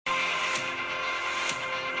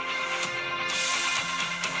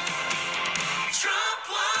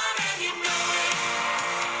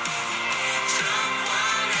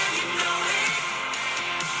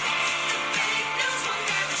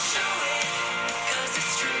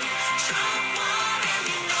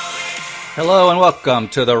Hello and welcome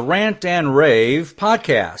to the Rant and Rave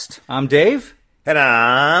podcast. I'm Dave. And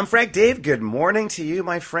I'm Frank. Dave, good morning to you,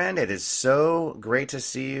 my friend. It is so great to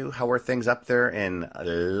see you. How are things up there in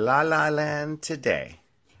La La Land today?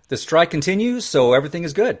 The strike continues, so everything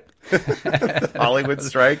is good. Hollywood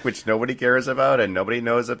strike, which nobody cares about and nobody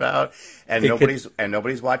knows about, and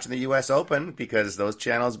nobody's watching the U.S. Open because those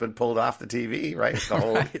channels have been pulled off the TV, right? The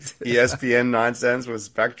whole ESPN nonsense with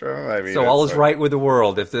Spectrum. I mean, so all is right with the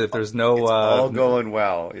world. If there's no, it's all going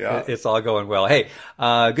well. Yeah, it's all going well. Hey,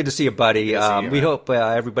 good to see you, buddy. We hope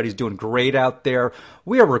everybody's doing great out there.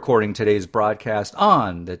 We are recording today's broadcast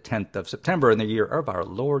on the 10th of September in the year of our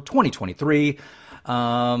Lord 2023.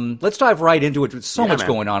 Let's dive right into it. There's so much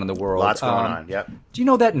going on in the world. Lots going on. Yep. Do you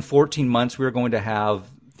know that in 14 months we're going to have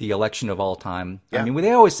the election of all time? Yeah. I mean,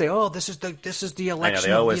 they always say, "Oh, this is the election." I know,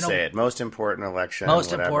 they always say it. Most important election.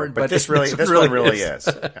 Most whatever. important, but this one really is.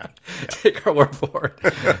 Yeah. Take our word for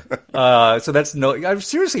it. So that's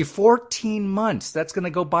seriously 14 months. That's going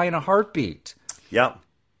to go by in a heartbeat. Yep.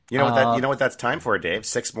 You know what that's time for, Dave?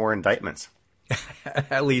 6 more indictments.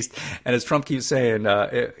 At least, and as Trump keeps saying,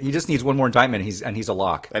 he just needs one more indictment, and he's a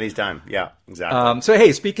lock. And he's done. Yeah, exactly. So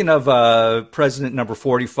hey, speaking of President number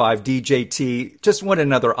 45, DJT, just went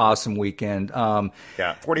another awesome weekend.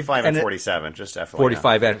 45 and 47, just FYI.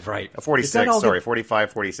 45 and right. 46,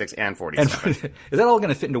 45, 46, and 47. Is that all going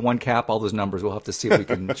to fit into one cap? All those numbers. We'll have to see if we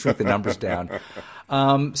can shrink the numbers down.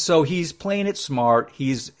 So he's playing it smart.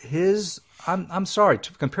 I'm sorry,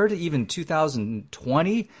 compared to even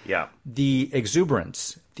 2020, the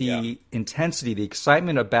exuberance, the intensity, the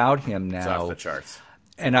excitement about him now. It's off the charts.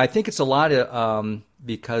 And I think it's a lot of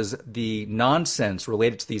because the nonsense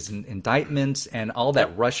related to these indictments and all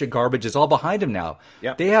that Russia garbage is all behind him now.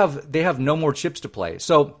 Yep. They have no more chips to play.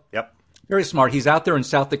 So very smart. He's out there in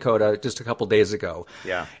South Dakota just a couple days ago.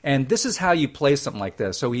 Yeah. And this is how you play something like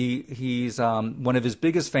this. So he's one of his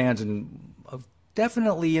biggest fans and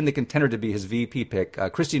definitely in the contender to be his VP pick,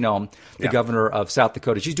 Kristi Noem, the governor of South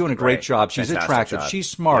Dakota. She's doing a great job. She's fantastic attractive. job. She's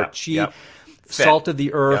smart. She salted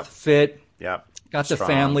the earth, fit, got the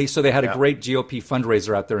family. So they had a great GOP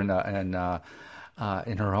fundraiser out there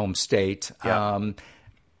in her home state.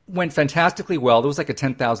 Went fantastically well. There was like a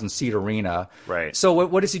 10,000-seat arena. Right. So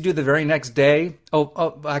what does he do the very next day?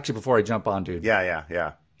 Actually, before I jump on, dude. Yeah.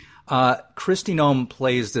 Kristi Noem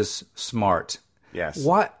plays this smart. Yes.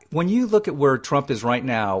 When you look at where Trump is right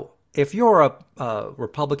now, if you're a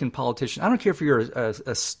Republican politician, I don't care if you're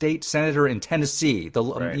a state senator in Tennessee, a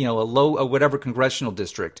low whatever congressional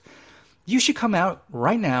district, you should come out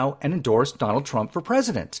right now and endorse Donald Trump for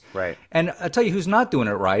president. Right. And I'll tell you who's not doing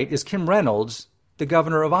it right is Kim Reynolds, the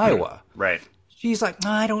governor of Iowa. Right. She's like,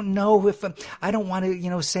 I don't know if I don't want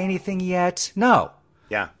to say anything yet. No.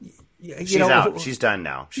 Yeah. She's out. She's done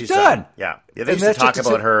now. She's done. Yeah. They used to talk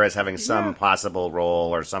about her as having some possible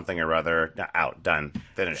role or something or other. Out. Done.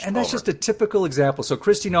 Finished. And that's just a typical example. So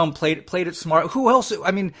Kristi Noem played it smart. Who else? I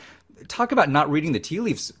mean, talk about not reading the tea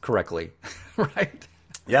leaves correctly, right?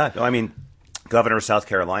 Yeah. No, I mean, Governor of South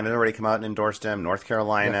Carolina had already come out and endorsed him. North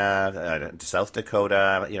Carolina, South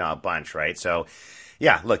Dakota, a bunch, right? So,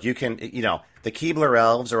 yeah, look, you can, the Keebler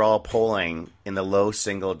elves are all polling in the low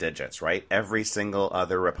single digits, right? Every single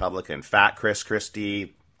other Republican, Fat Chris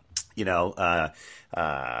Christie, Florida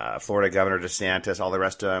Governor DeSantis, all the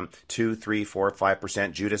rest of them, 2, 3, 4,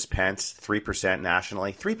 5%. Judas Pence, 3%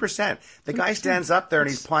 nationally. 3%. The guy stands up there and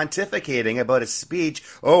he's pontificating about his speech.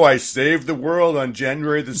 Oh, I saved the world on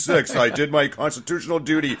January the 6th. I did my constitutional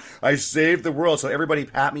duty. I saved the world. So everybody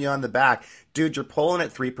pat me on the back. Dude, you're polling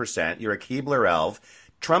at 3%. You're a Keebler elf.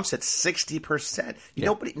 Trump's at 60%.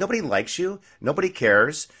 Nobody likes you. Nobody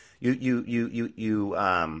cares. You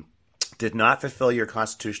did not fulfill your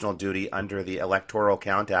constitutional duty under the Electoral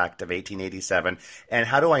Count Act of 1887. And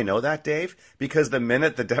how do I know that, Dave? Because the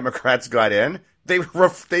minute the Democrats got in, they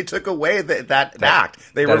took away that act.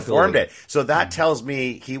 They reformed it. So that tells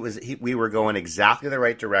me we were going exactly the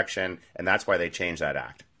right direction, and that's why they changed that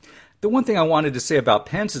act. The one thing I wanted to say about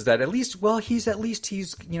Pence is that he's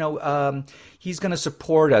going to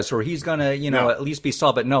support us, or he's going to, at least be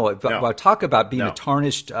solid. But no, talk about being a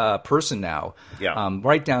tarnished person now. Yeah.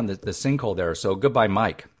 Right down the sinkhole there. So goodbye,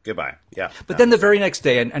 Mike. Goodbye. Yeah. But then the very next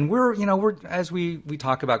day, and we're as we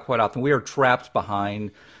talk about quite often, we are trapped behind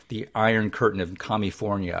the Iron Curtain of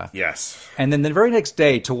California. Yes. And then the very next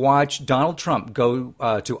day, to watch Donald Trump go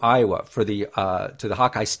to Iowa for to the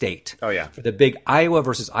Hawkeye State. Oh yeah. For the big Iowa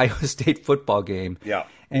versus Iowa State football game. Yeah.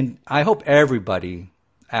 And I hope everybody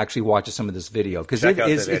actually watches some of this video because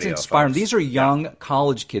it's inspiring. Folks. These are young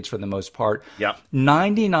college kids for the most part. Yeah.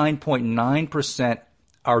 99.9%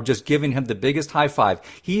 are just giving him the biggest high five.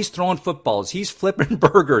 He's throwing footballs. He's flipping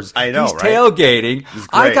burgers. I know, he's right? Tailgating.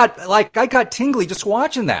 I got tingly just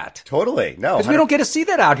watching that. Totally. No. Because we don't get to see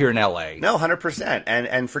that out here in LA. No, 100%.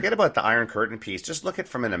 And forget about the Iron Curtain piece. Just look at it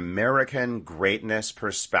from an American greatness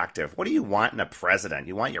perspective. What do you want in a president?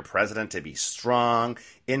 You want your president to be strong,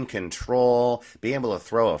 in control, be able to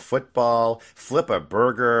throw a football, flip a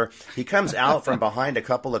burger. He comes out from behind a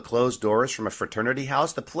couple of closed doors from a fraternity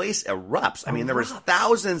house. The place erupts. I mean, there was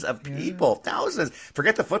thousands of people, thousands.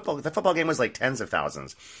 Forget the football. The football game was like tens of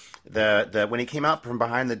thousands. When he came out from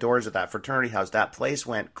behind the doors of that fraternity house, that place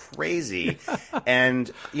went crazy. And,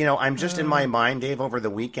 I'm just in my mind, Dave, over the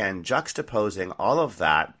weekend, juxtaposing all of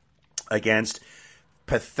that against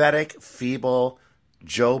pathetic, feeble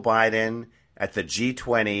Joe Biden at the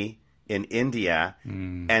G20 in India,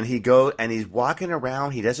 and he's walking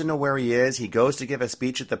around. He doesn't know where he is. He goes to give a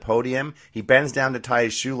speech at the podium. He bends down to tie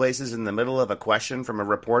his shoelaces in the middle of a question from a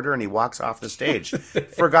reporter, and he walks off the stage.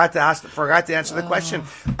 Forgot to answer the question.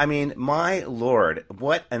 I mean, my Lord,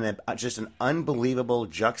 what just an unbelievable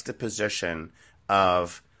juxtaposition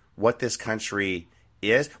of what this country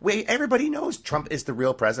is. Everybody knows Trump is the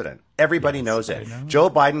real president. Everybody knows it. Joe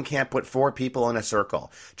Biden can't put 4 people in a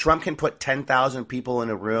circle. Trump can put 10,000 people in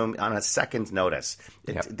a room on a second's notice.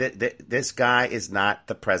 This guy is not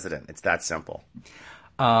the president. It's that simple.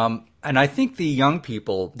 And I think the young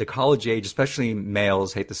people, the college age, especially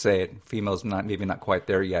males, hate to say it, females maybe not quite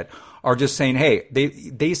there yet, are just saying, hey,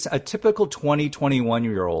 a typical 20,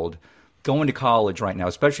 21-year-old going to college right now,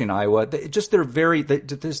 especially in Iowa,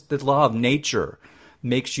 the law of nature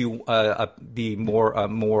makes you be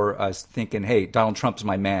more thinking, hey, Donald Trump's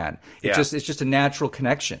my man. It's just a natural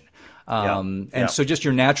connection. So just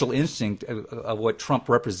your natural instinct of what Trump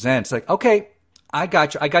represents, like, okay, I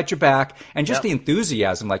got your back. And just the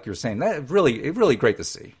enthusiasm, like you're saying, that really great to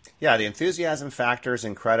see. Yeah, the enthusiasm factor is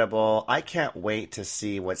incredible. I can't wait to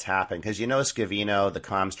see what's happened because Scavino, the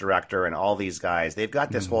comms director, and all these guys, they've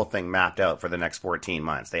got this whole thing mapped out for the next 14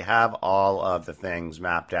 months. They have all of the things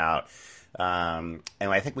mapped out. And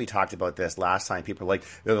I think we talked about this last time. People are like,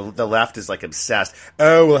 the left is like obsessed.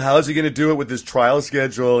 Oh, well, how's he going to do it with his trial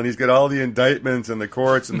schedule? And he's got all the indictments and the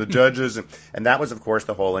courts and the judges. And that was, of course,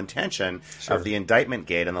 the whole intention of the indictment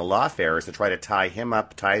gate and the lawfare is to try to tie him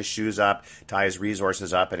up, tie his shoes up, tie his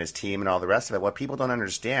resources up and his team and all the rest of it. What people don't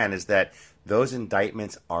understand is that those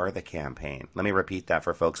indictments are the campaign. Let me repeat that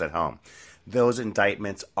for folks at home. Those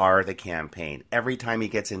indictments are the campaign. Every time he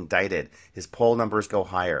gets indicted, his poll numbers go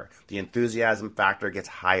higher. The enthusiasm factor gets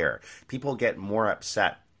higher. People get more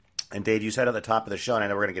upset. And Dave, you said at the top of the show, and I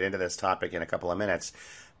know we're going to get into this topic in a couple of minutes,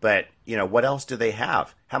 but, what else do they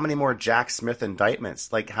have? How many more Jack Smith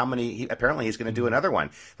indictments? Like, how many? Apparently, he's going to do another one.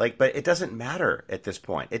 But it doesn't matter at this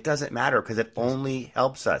point. It doesn't matter because it only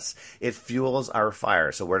helps us. It fuels our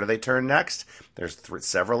fire. So where do they turn next? There's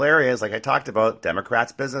several areas, like I talked about,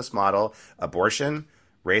 Democrats' business model, abortion,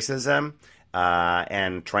 racism,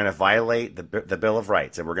 and trying to violate the Bill of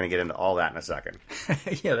Rights. And we're going to get into all that in a second.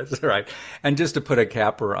 Yeah, that's right. And just to put a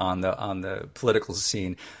capper on the political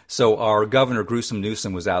scene, so our governor, Gruesome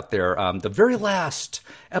Newsom, was out there. The very last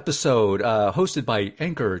episode, hosted by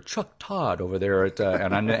anchor Chuck Todd over there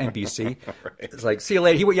and on NBC. Right. It's like, see you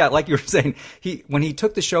later. Like you were saying, when he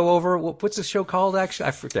took the show over, what's the show called, actually?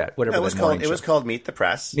 I forget. Whatever. It was called Meet the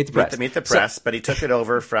Press. Meet the Press. But he took it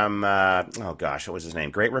over from, what was his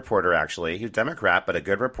name? Great reporter, actually. He was a Democrat, but a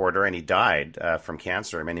good reporter, and he died from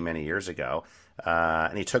cancer many, many years ago.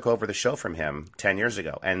 And he took over the show from him 10 years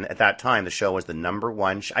ago. And at that time, the show was the number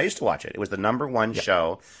one. I used to watch it. It was the number one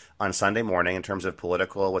show on Sunday morning in terms of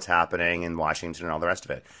political, what's happening in Washington and all the rest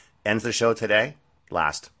of it. Ends the show today?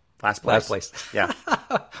 Last place. Last place. Yeah.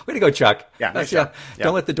 Way to go, Chuck. Yeah. Nice job.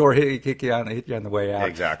 Don't let the door hit you on the way out.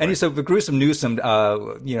 Exactly. And so the Gruesome Newsom,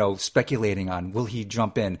 speculating on will he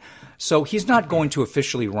jump in. So he's not going to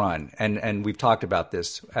officially run. And we've talked about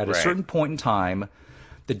this. At a certain point in time,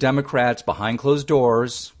 the Democrats behind closed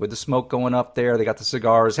doors with the smoke going up there, they got the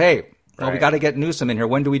cigars. Hey, we got to get Newsom in here.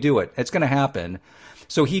 When do we do it? It's going to happen.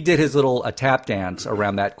 So he did his little tap dance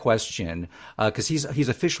around that question because he's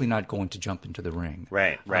officially not going to jump into the ring.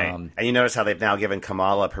 Right. And you notice how they've now given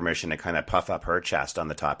Kamala permission to kind of puff up her chest on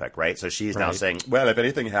the topic, right? So she's now saying, well, if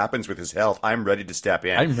anything happens with his health, I'm ready to step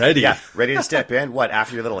in. I'm ready. Yeah, ready to step in. What,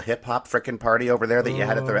 after your little hip-hop frickin' party over there that you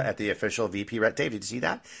had at the official VP? Dave, did you see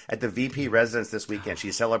that? At the VP residence this weekend,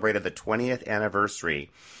 she celebrated the 20th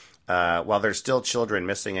anniversary. While there's still children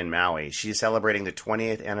missing in Maui, she's celebrating the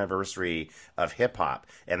 20th anniversary of hip hop,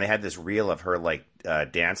 and they had this reel of her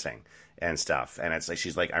dancing and stuff. And it's like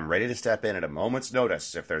she's like, I'm ready to step in at a moment's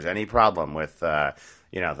notice if there's any problem with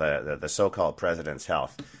the so-called president's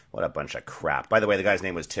health. What a bunch of crap. By the way, the guy's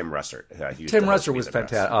name was Tim Russert. Tim Russert was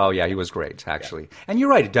fantastic. Oh, yeah, he was great, actually. Yeah. And you're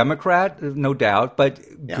right, a Democrat, no doubt, but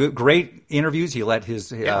great interviews. He let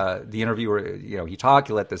the interviewer, he talked.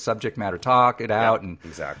 He let the subject matter talk it out. And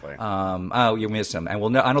exactly. You miss him.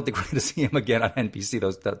 And I don't think we're going to see him again on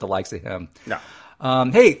NBC, the likes of him. No.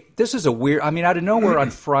 Hey, this is out of nowhere on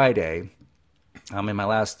Friday, I'm in my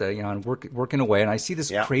last, I'm working away, and I see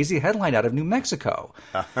this crazy headline out of New Mexico.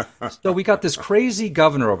 So we got this crazy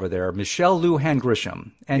governor over there, Michelle Lujan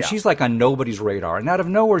Grisham, and she's like on nobody's radar. And out of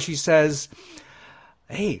nowhere, she says,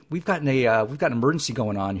 "Hey, we've got an emergency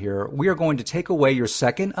going on here. We are going to take away your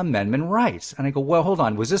Second Amendment rights." And I go, "Well, hold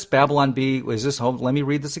on. Was this Babylon Bee? Let me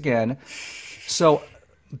read this again." So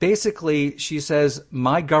basically, she says,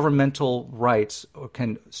 my governmental rights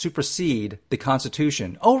can supersede the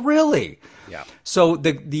Constitution. Oh, really? Yeah. So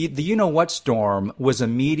the you-know-what storm was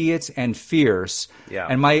immediate and fierce. Yeah.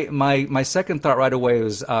 And my second thought right away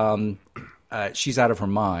was she's out of her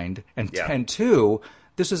mind. And two,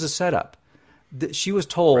 this is a setup. She was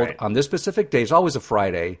told on this specific day, it's always a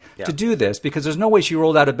Friday, to do this because there's no way she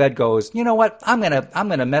rolled out of bed, goes, you know what, I'm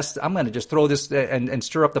gonna just throw this and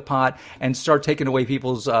stir up the pot and start taking away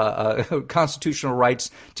people's constitutional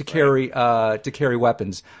rights to carry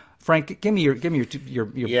weapons. Frank, give me your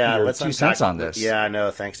 2 cents on this. Yeah, no,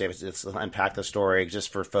 thanks, David. Let's unpack the story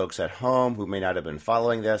just for folks at home who may not have been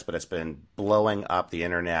following this, but it's been blowing up the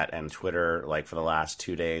internet and Twitter like for the last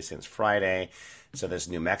 2 days since Friday. So this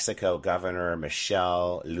New Mexico governor,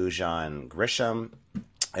 Michelle Lujan Grisham,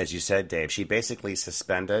 as you said, Dave, she basically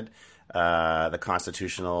suspended the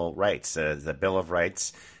constitutional rights, the Bill of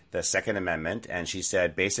Rights, the Second Amendment, and she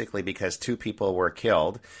said basically because two people were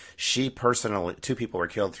killed through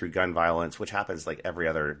gun violence, which happens like every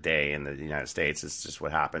other day in the United States. It's just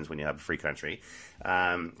what happens when you have a free country.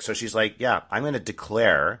 So she's like, I'm going to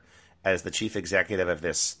declare, as the chief executive of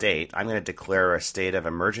this state, I'm going to declare a state of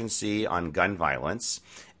emergency on gun violence,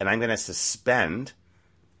 and I'm going to suspend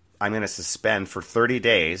for 30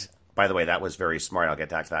 days. By the way, that was very smart. I'll get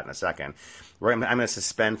back to that in a second. I'm going to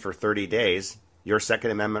suspend for 30 days your Second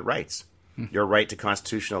Amendment rights, your right to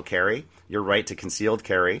constitutional carry, your right to concealed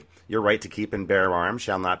carry, your right to keep and bear arms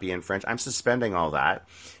shall not be infringed. I'm suspending all that.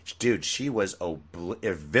 Dude, she was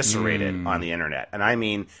eviscerated on the internet. And I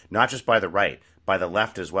mean, not just by the right, by the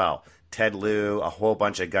left as well. Ted Lieu, a whole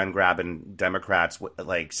bunch of gun-grabbing Democrats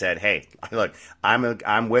said, hey, look,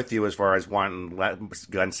 I'm with you as far as wanting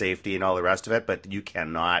gun safety and all the rest of it, but you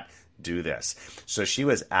cannot do this. So she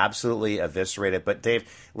was absolutely eviscerated. But Dave,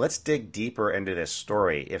 let's dig deeper into this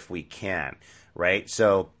story if we can, right?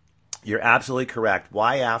 So you're absolutely correct.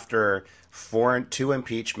 Why after 2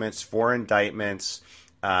 impeachments, 4 indictments,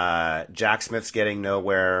 Jack Smith's getting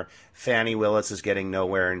nowhere, Fani Willis is getting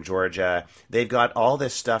nowhere in Georgia. They've got all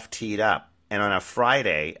this stuff teed up. And on a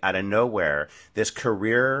Friday, out of nowhere, this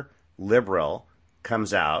career liberal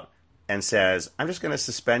comes out and says, I'm just going to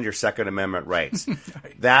suspend your Second Amendment rights.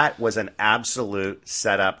 That was an absolute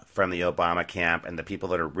setup from the Obama camp and the people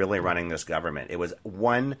that are really running this government. It was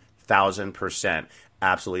 1,000%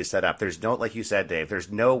 absolutely set up. There's no, like you said, Dave,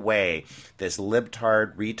 there's no way this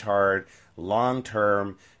libtard, retard,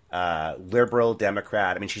 long-term liberal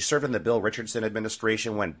Democrat. I mean, she served in the Bill Richardson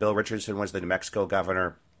administration when Bill Richardson was the New Mexico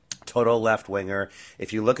governor. Total left-winger.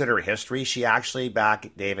 If you look at her history, she actually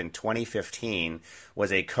back, Dave, in 2015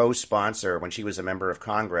 was a co-sponsor when she was a member of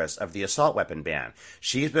Congress of the assault weapon ban.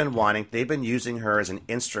 They've been using her as an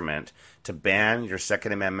instrument to ban your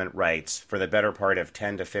Second Amendment rights for the better part of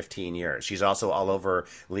 10 to 15 years. She's also all over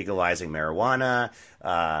legalizing marijuana,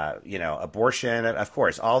 abortion, of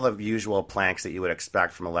course, all the usual planks that you would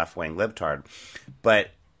expect from a left-wing libtard.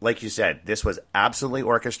 But like you said, this was absolutely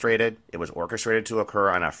orchestrated. It was orchestrated to occur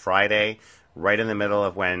on a Friday, right in the middle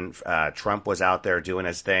of when Trump was out there doing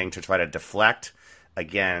his thing to try to deflect,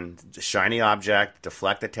 again, shiny object,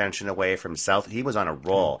 deflect attention away from South. He was on a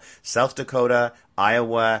roll. South Dakota,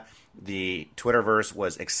 Iowa, the Twitterverse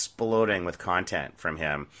was exploding with content from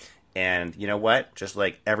him. And you know what? Just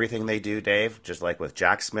like everything they do, Dave, just like with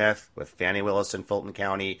Jack Smith, with Fani Willis in Fulton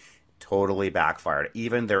County, totally backfired.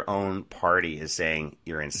 Even their own party is saying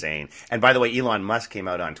you're insane. And by the way, Elon Musk came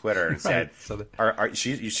out on Twitter and said,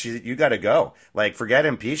 "You got to go. Like, forget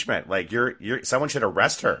impeachment. Like, someone should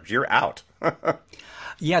arrest her. You're out."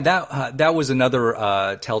 Yeah, that was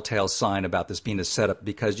another telltale sign about this being a setup,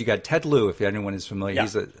 because you got Ted Lieu, if anyone is familiar. Yeah.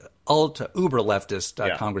 He's an uber leftist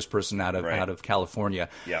congressperson out of California.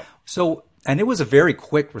 Yeah. So And it was a very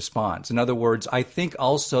quick response. In other words, I think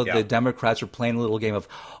also Yeah. the Democrats are playing a little game of,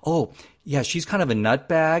 oh, yeah, she's kind of a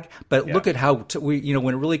nutbag, but look at how we,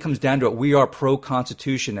 when it really comes down to it, we are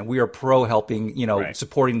pro-Constitution and we are pro-helping, Right.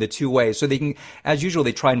 supporting the two ways. So they can, as usual,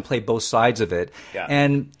 they try and play both sides of it. Yeah.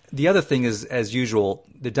 And the other thing is, as usual,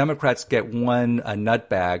 the Democrats get a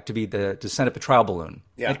nutbag to be the Senate trial balloon.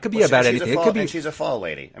 Yeah. It could be about anything. It could be. And she's a fall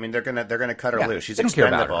lady. I mean, they're gonna cut her loose. She's they don't care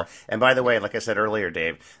about expendable. her. And by the way, like I said earlier,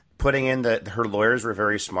 Dave, putting in her lawyers were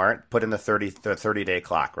very smart. Put in the 30-day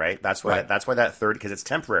clock, right? That's why that 30, because it's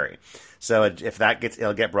temporary. So if that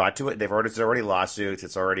it'll get brought to it. There's already lawsuits.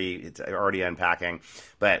 It's already unpacking.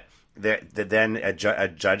 But then a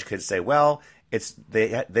judge could say, well,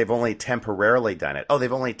 they've only temporarily done it. Oh,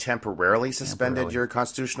 they've only temporarily suspended your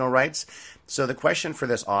constitutional rights. So the question for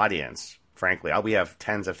this audience, frankly, we have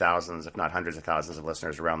tens of thousands, if not hundreds of thousands of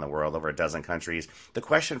listeners around the world, over a dozen countries. The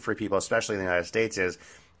question for people, especially in the United States, is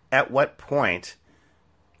at what point,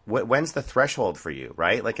 when's the threshold for you,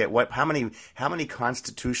 right? Like how many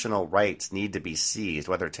constitutional rights need to be seized,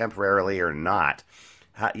 whether temporarily or not,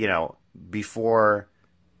 before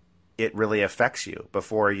it really affects you,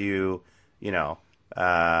 before you,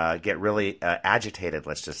 get really agitated,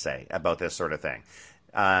 let's just say, about this sort of thing.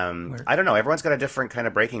 I don't know. Everyone's got a different kind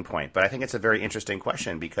of breaking point, but I think it's a very interesting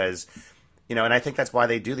question because, and I think that's why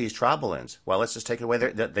they do these trial balloons. Well, let's just take away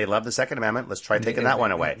they love the Second Amendment. Let's try taking that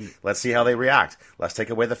one away. Let's see how they react. Let's take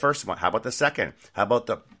away the first one. How about the second? How about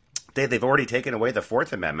they've already taken away the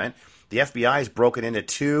Fourth Amendment. The FBI has broken into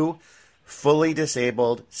 2 fully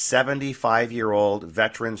disabled 75-year-old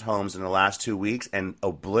veterans' homes in the last 2 weeks and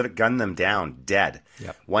gunned them down dead.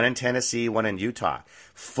 Yep. One in Tennessee, one in Utah.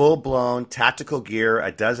 Full-blown tactical gear,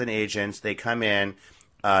 a dozen agents. They come in.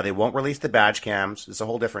 They won't release the badge cams. It's a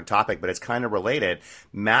whole different topic, but it's kind of related.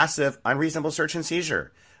 Massive unreasonable search and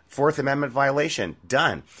seizure. Fourth Amendment violation.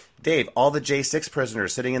 Done. Dave, all the J6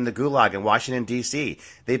 prisoners sitting in the Gulag in Washington, D.C.,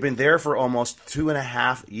 they've been there for almost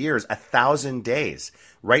 2.5 years, 1,000 days,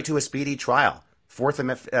 right to a speedy trial.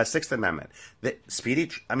 Sixth Amendment.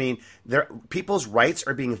 People's rights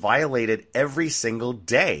are being violated every single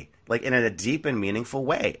day, like in a deep and meaningful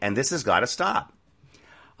way, and this has got to stop.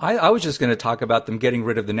 I was just going to talk about them getting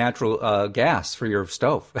rid of the natural gas for your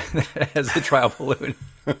stove as the trial balloon.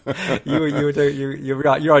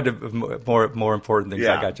 You're on to more important things.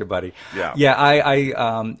 Yeah. I got you, buddy. Yeah.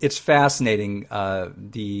 I it's fascinating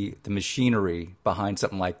the machinery behind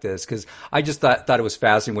something like this because I just thought it was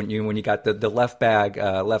fascinating when you got the left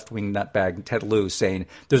wing nutbag Ted Lieu saying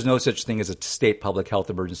there's no such thing as a state public health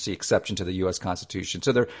emergency exception to the U.S. Constitution.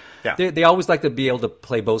 So they always like to be able to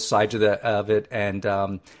play both sides of it and.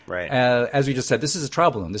 Right. As we just said, this is a trial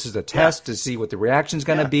balloon. This is a test to see what the reaction's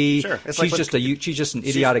going to be. Sure. She's just an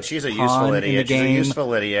idiotic. She's a useful idiot. In the game. She's a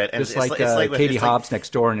useful idiot. And just like Katie Hobbs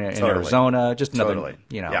next door in Arizona. Just another,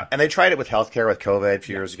 Yeah. And they tried it with healthcare with COVID a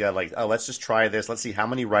few years ago. Like, let's just try this. Let's see how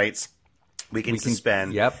many rights we can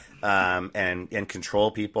suspend. Yep. And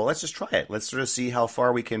control people. Let's just try it. Let's sort of see how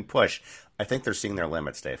far we can push. I think they're seeing their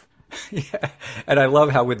limits, Dave. Yeah, and I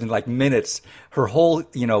love how within like minutes, her whole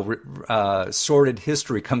sordid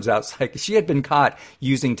history comes out. It's like she had been caught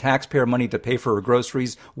using taxpayer money to pay for her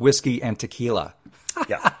groceries, whiskey, and tequila.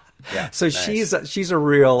 Yeah. So nice. she's a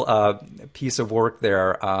real piece of work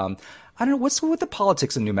there. I don't know what's with the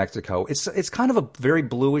politics in New Mexico. It's kind of a very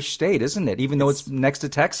bluish state, isn't it? Even though it's next to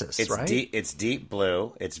Texas, right? It's deep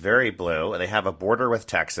blue. It's very blue. They have a border with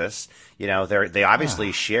Texas. They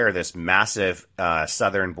obviously share this massive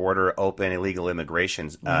southern border, open illegal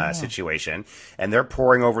immigration situation, and they're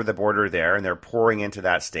pouring over the border there, and they're pouring into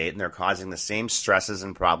that state, and they're causing the same stresses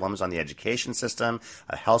and problems on the education system,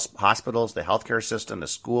 hospitals, the healthcare system, the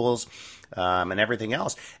schools. And everything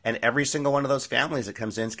else, and every single one of those families that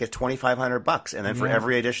comes in gets $2,500, and then for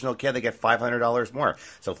every additional kid, they get $500 more.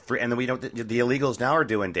 So, and then the illegals now are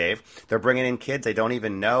doing, Dave. They're bringing in kids they don't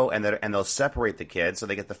even know, and they'll separate the kids, so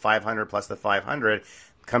they get the 500 plus the 500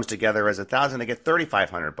 comes together as 1,000. They get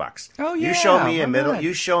 $3,500. Oh yeah, you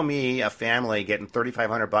show me a family getting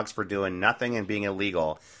 $3,500 for doing nothing and being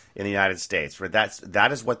illegal in the United States.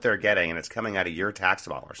 That is what they're getting, and it's coming out of your tax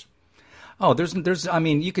dollars. Oh, I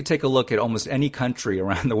mean, you could take a look at almost any country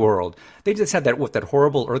around the world. They just had that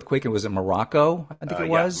horrible earthquake. It was in Morocco, I think it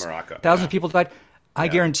was. Yeah, Morocco. Thousands of people died. I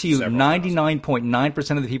guarantee you,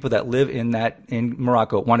 99.9% of the people that live in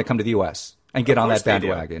Morocco want to come to the U.S. and get on that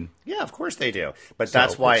bandwagon. Yeah, of course they do. But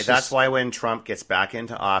that's why when Trump gets back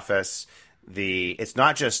into office, it's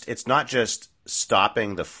not just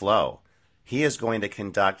stopping the flow. He is going to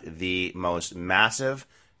conduct the most massive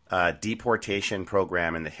deportation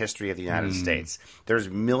program in the history of the United States. There's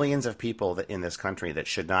millions of people in this country that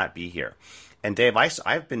should not be here. And Dave,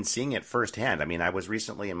 I've been seeing it firsthand. I mean, I was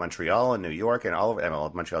recently in Montreal and New York and all over.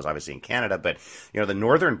 Well, Montreal's obviously in Canada, but the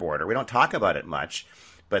northern border. We don't talk about it much,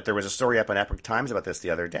 but there was a story up on Epoch Times about this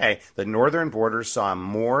the other day. The northern border saw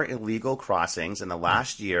more illegal crossings in the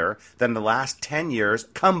last year than the last 10 years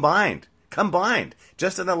combined.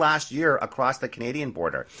 Just in the last year across the Canadian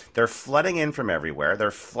border. They're flooding in from everywhere. They're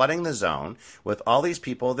flooding the zone with all these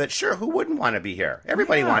people that, sure, who wouldn't want to be here?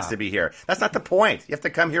 Everybody wants to be here. That's not the point. You have to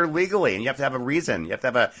come here legally, and you have to have a reason. You have to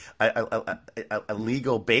have a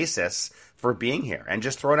legal basis for being here. And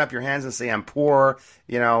just throwing up your hands and saying, I'm poor,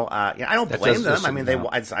 I don't blame them. I mean,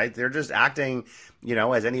 they're just acting,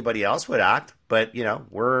 as anybody else would act. But,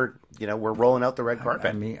 we're rolling out the red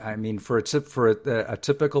carpet. I mean, for a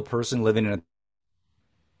typical person living in a